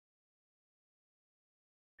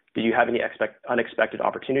Did you have any unexpected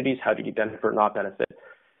opportunities? How did you benefit or not benefit?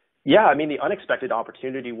 Yeah, I mean, the unexpected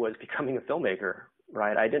opportunity was becoming a filmmaker,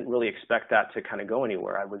 right? I didn't really expect that to kind of go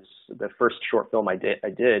anywhere. The first short film I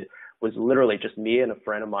did was literally just me and a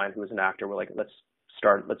friend of mine who was an actor. We're like, let's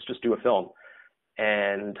just do a film.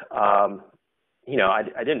 And,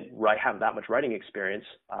 I didn't have that much writing experience,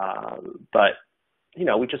 but,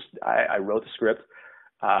 I wrote the script,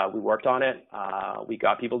 we worked on it, we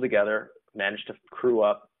got people together, managed to crew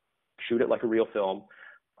up, shoot it like a real film.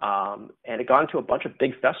 And it got into a bunch of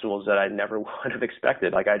big festivals that I never would have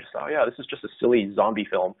expected. Like I just thought, yeah, this is just a silly zombie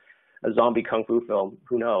film, a zombie kung fu film,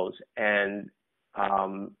 who knows? And,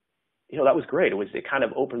 that was great. It kind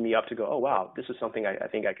of opened me up to go, oh, wow, this is something I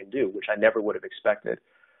think I can do, which I never would have expected.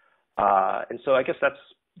 And so I guess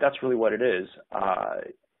that's really what it is.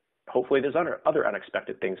 Hopefully there's other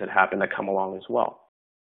unexpected things that happen that come along as well.